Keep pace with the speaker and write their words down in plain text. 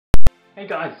Hey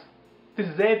guys, this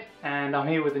is Ed and I'm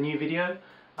here with a new video.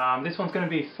 This one's going to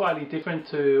be slightly different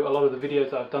to a lot of the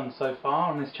videos I've done so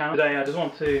far on this channel. Today I just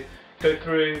want to go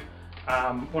through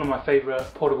one of my favourite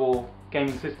portable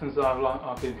gaming systems that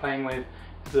I've been playing with,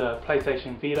 the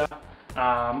PlayStation Vita.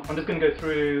 I'm just going to go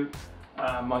through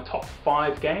my top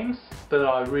 5 games that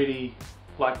I really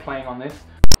like playing on this.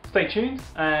 Stay tuned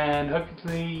and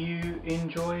hopefully you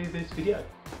enjoy this video.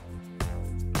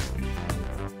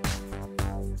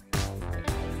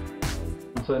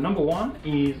 So number 1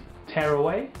 is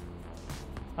Tearaway.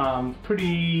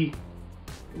 Pretty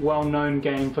well-known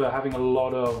game for having a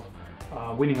lot of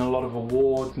winning a lot of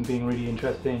awards and being really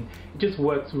interesting. It just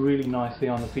works really nicely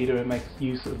on the Vita. It makes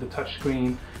use of the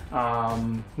touchscreen,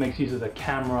 makes use of the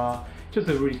camera. Just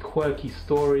a really quirky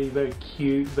story, very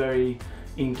cute, very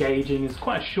engaging. It's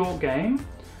quite a short game,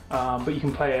 but you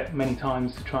can play it many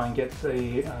times to try and get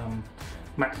the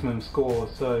maximum score.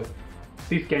 So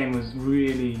this game was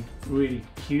really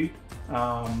cute.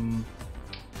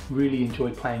 Really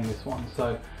enjoyed playing this one,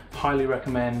 so highly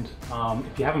recommend.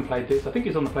 If you haven't played this, I think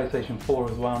it's on the PlayStation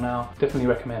 4 as well now, definitely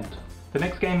recommend. The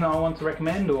next game that I want to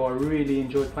recommend, or I really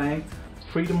enjoyed playing, is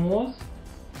Freedom Wars.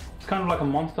 It's kind of like a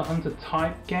Monster Hunter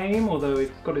type game, although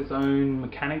it's got its own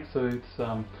mechanics, so it's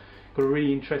got a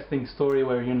really interesting story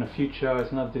where you're in the future.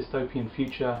 It's another dystopian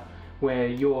future where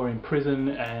you're in prison,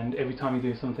 and every time you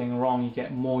do something wrong you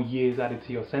get more years added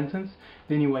to your sentence.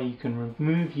 The only way you can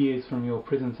remove years from your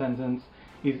prison sentence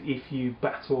is if you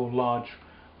battle large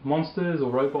monsters or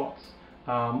robots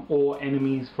or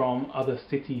enemies from other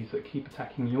cities that keep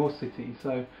attacking your city.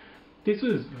 So this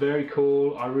was very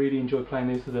cool. I really enjoyed playing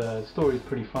this. The story is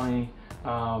pretty funny. It's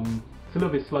a little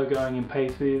bit slow going in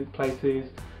places,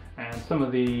 and some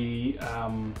of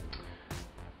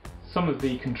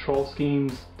the control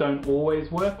schemes don't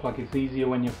always work. Like, it's easier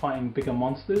when you're fighting bigger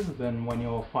monsters than when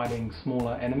you're fighting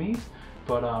smaller enemies.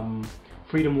 But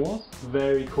Freedom Wars,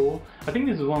 very cool. I think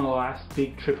this is one of the last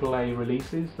big AAA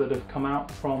releases that have come out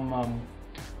from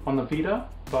on the Vita.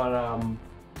 But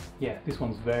yeah, this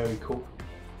one's very cool.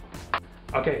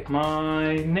 Okay,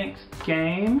 my next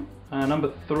game,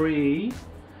 number 3.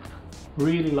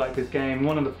 Really like this game.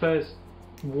 One of the first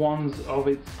ones of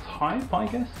its type, I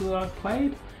guess, that I've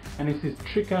played. And this is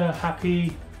Trigger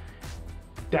Happy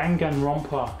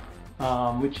Danganronpa,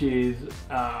 which is,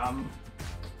 I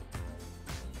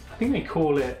think they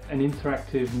call it an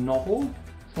interactive novel.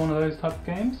 It's one of those type of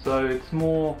games. So it's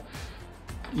more,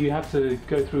 you have to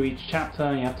go through each chapter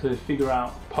and you have to figure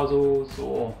out puzzles,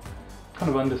 or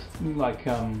kind of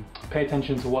pay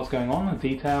attention to what's going on, the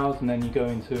details, and then you go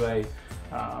into a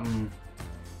kind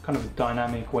of a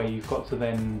dynamic where you've got to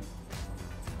then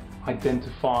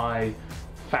identify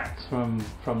facts from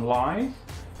lies.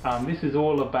 This is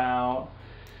all about,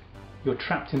 you're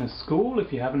trapped in a school.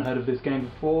 If you haven't heard of this game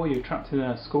before, you're trapped in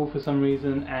a school for some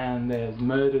reason and there's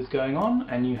murders going on,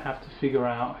 and you have to figure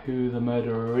out who the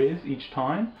murderer is each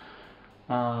time.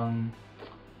 I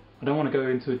don't want to go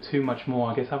into it too much more.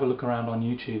 I guess have a look around on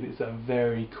YouTube. It's a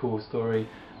very cool story.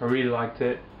 I really liked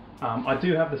it. I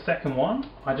do have the second one.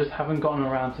 I just haven't gotten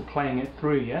around to playing it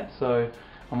through yet, so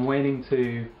I'm waiting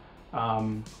to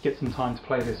get some time to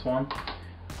play this one.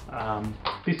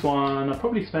 This one I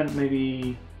probably spent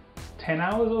maybe 10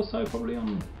 hours or so probably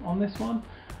on this one.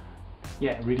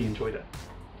 Yeah, really enjoyed it.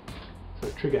 So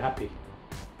Trigger Happy.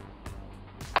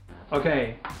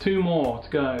 Okay, 2 more to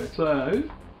go. So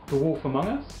The Wolf Among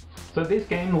Us. So this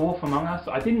game, The Wolf Among Us,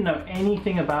 I didn't know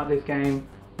anything about this game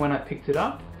when I picked it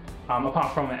up,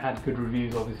 apart from it had good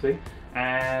reviews obviously.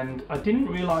 And I didn't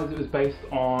realise it was based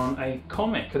on a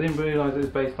comic. I didn't realise it was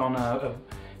based on a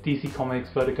DC Comics,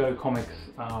 Vertigo Comics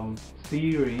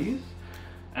series.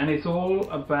 And it's all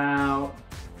about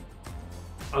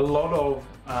a lot of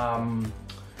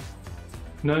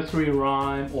nursery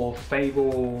rhyme or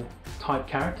fable type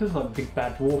characters, like Big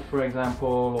Bad Wolf for example,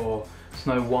 or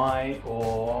Snow White,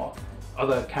 or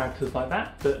other characters like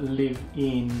that that live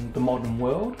in the modern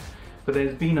world. But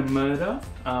there's been a murder,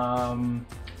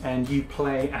 and you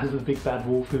play as the Big Bad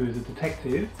Wolf, who is a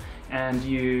detective, and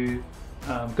you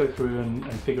go through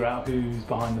and figure out who's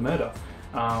behind the murder.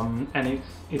 And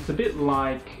it's a bit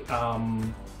like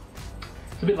The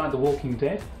Walking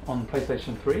Dead on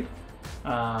PlayStation 3,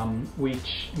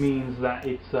 which means that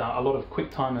it's a lot of quick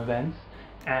time events,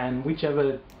 and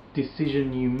whichever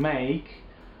decision you make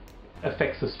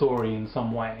affects the story in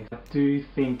some way. I do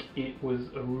think it was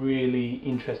a really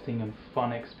interesting and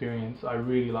fun experience. I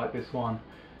really like this one.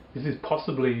 This is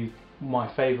possibly my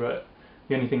favourite.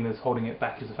 The only thing that's holding it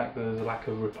back is the fact that there's a lack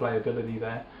of replayability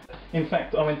there. In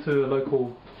fact, I went to a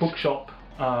local bookshop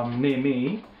near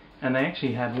me, and they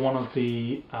actually had one of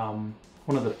the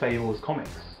Fables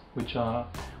comics which I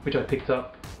picked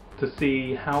up to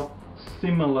see how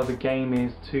similar the game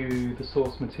is to the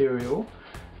source material,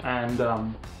 and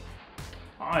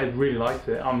I really liked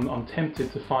it. I'm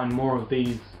tempted to find more of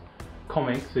these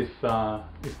comics if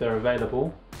they're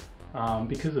available,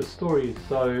 because the story is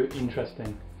so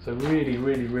interesting. So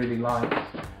really liked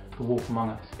The Wolf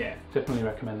Among Us. Yeah, definitely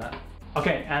recommend that.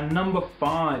 Okay, and number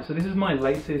 5. So this is my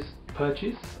latest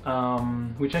purchase,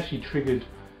 which actually triggered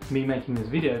me making this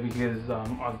video, because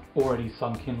I've already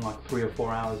sunk in like 3 or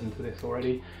 4 hours into this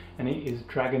already, and it is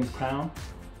Dragon's Crown.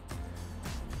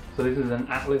 So this is an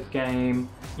Atlas game.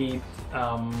 It's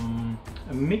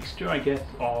a mixture, I guess,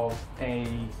 of a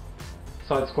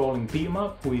side-scrolling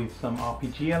beat-em-up with some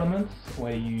RPG elements,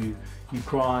 where you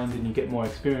grind and you get more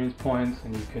experience points,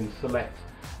 and you can select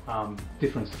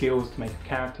different skills to make a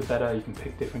character better. You can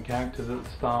pick different characters at the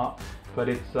start, but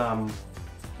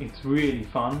it's really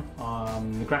fun.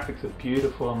 The graphics are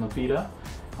beautiful on the Vita.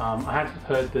 I have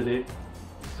heard that it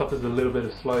suffers a little bit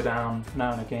of slowdown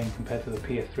now and again compared to the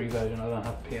PS3 version. I don't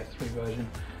have the PS3 version,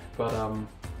 but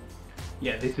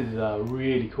yeah, this is a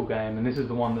really cool game, and this is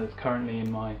the one that's currently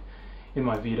in my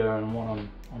Vita, and one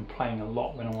I'm playing a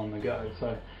lot when I'm on the go.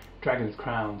 So Dragon's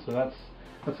Crown. So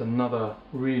that's another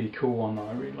really cool one that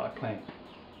I really like playing.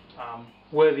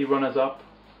 Worthy runners-up,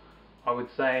 I would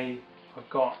say, I've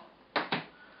got,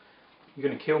 you're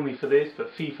going to kill me for this,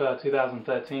 but FIFA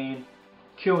 2013.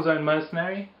 Killzone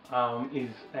Mercenary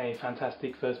is a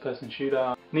fantastic first-person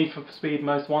shooter. Need for Speed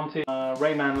Most Wanted.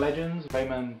 Rayman Legends.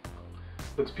 Rayman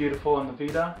looks beautiful on the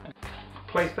Vita.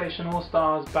 PlayStation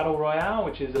All-Stars Battle Royale,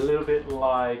 which is a little bit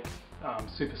like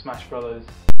Super Smash Brothers.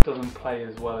 Doesn't play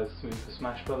as well as Super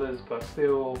Smash Brothers, but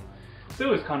still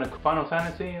is kind of Final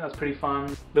Fantasy. That's pretty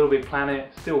fun. Little Big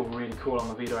Planet, still really cool on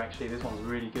the Vita actually. This one's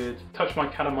really good. Touch My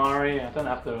Katamari. I don't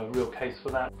have the real case for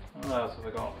that. What else have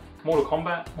I got? Mortal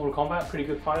Kombat, pretty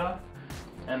good fighter.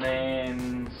 And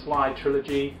then Sly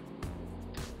Trilogy.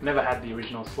 Never had the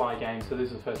original Sly game, so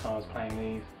this is the first time I was playing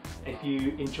these. If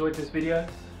you enjoyed this video,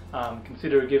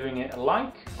 consider giving it a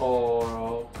like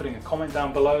or putting a comment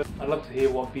down below. I'd love to hear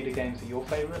what Vita games are your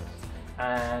favourites,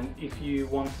 and if you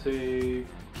want to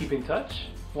keep in touch,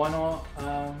 why not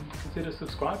consider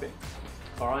subscribing.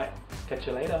 Alright, catch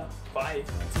you later, bye.